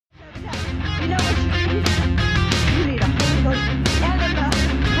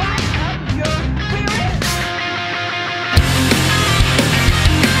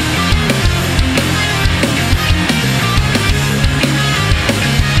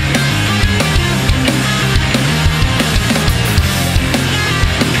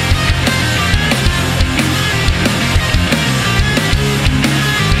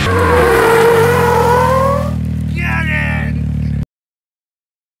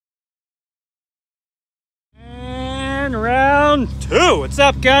And round two. What's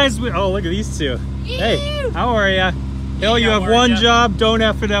up, guys? Oh, look at these two. Hey, how are ya? Hill, you have one job. Don't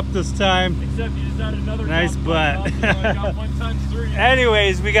F it up this time. Except you just had another nice butt. So I got 1 times 3.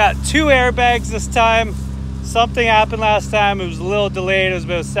 Anyways, we got 2 airbags this time. Something happened last time. It was a little delayed. It was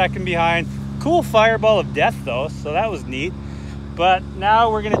about a second behind. Cool fireball of death, though, so that was neat. But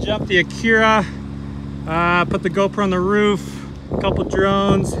now we're going to jump the Acura, put the GoPro on the roof, a couple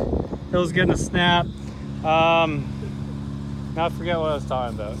drones. Hill's getting a snap. Now I forget what I was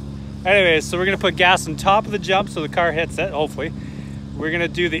talking about. Anyways, so we're gonna put gas on top of the jump so the car hits it, hopefully. We're gonna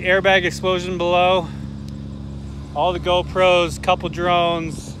do the airbag explosion below, all the GoPros, couple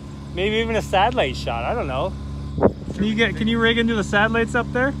drones, maybe even a satellite shot, I don't know. Can you rig into the satellites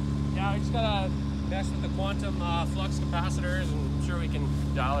up there? Yeah, we just gotta mess with the quantum flux capacitors and I'm sure we can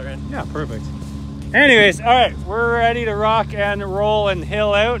dial her in. Yeah, perfect. Anyways, all right, we're ready to rock and roll and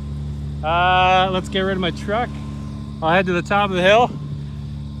hill out. Let's get rid of my truck. I'll head to the top of the hill.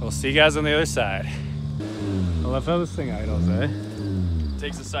 We'll see you guys on the other side. I love how this thing idles, eh?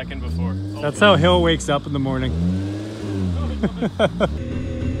 Takes a second before. That's how Hill wakes up in the morning.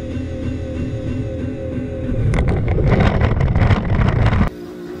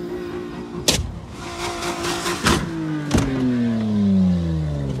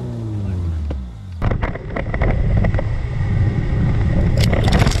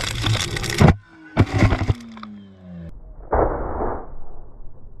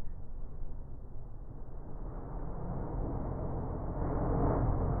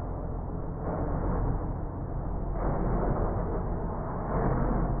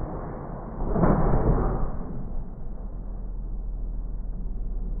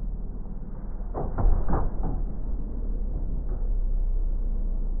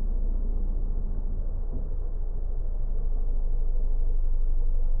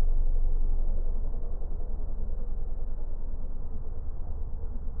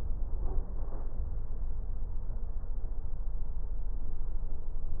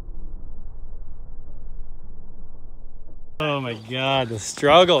 Oh my God, the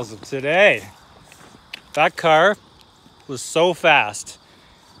struggles of today. That car was so fast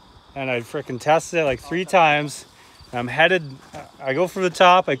and I freaking tested it like 3 times. I'm headed, I go from the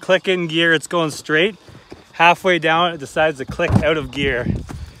top, I click in gear, it's going straight. Halfway down, it decides to click out of gear.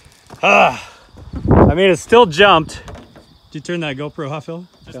 I mean, it still jumped. Did you turn that GoPro off, Phil?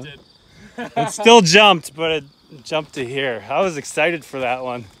 Just did. It still jumped, but it jumped to here. I was excited for that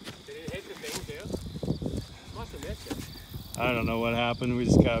one. Did it hit the thing too? Must have missed it. I don't know what happened. We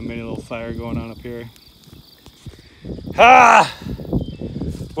just got a mini little fire going on up here.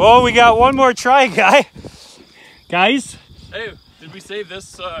 Well, we got one more try, guys. Hey, did we save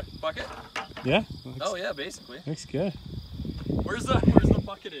this bucket? Yeah. Oh yeah, basically. Looks good. Where's the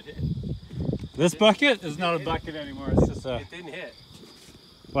bucket it hit? This bucket is not a bucket anymore. It's just a. It didn't hit.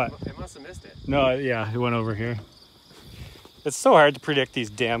 What? It must have missed it. No, yeah, it went over here. It's so hard to predict these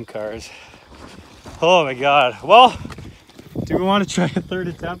damn cars. Oh my God. Well, do we want to try a 3rd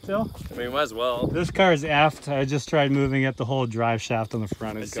attempt, Phil? I mean, might as well. This car is aft. I just tried moving it. The whole drive shaft on the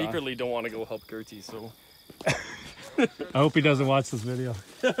front is gone. Secretly don't want to go help Gertie, so. I hope he doesn't watch this video.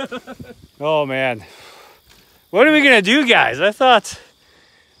 Oh man. What are we gonna do, guys? I thought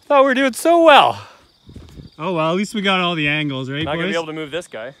we were doing so well. Oh well, at least we got all the angles, right, Not boys? gonna be able to move this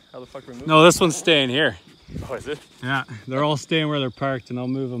guy. How the fuck are we moving? No, this one's staying here. Oh, is it? Yeah, they're all staying where they're parked, and I'll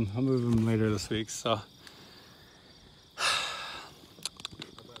move them later this week. So.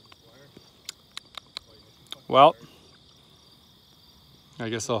 Well, I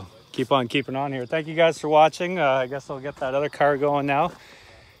guess I'll keep on keeping on here. Thank you guys for watching. I guess I'll get that other car going now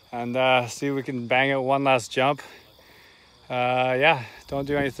and see if we can bang out one last jump. Yeah, don't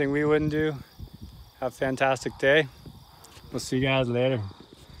do anything we wouldn't do. Have a fantastic day. We'll see you guys later.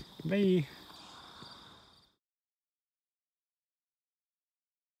 Bye.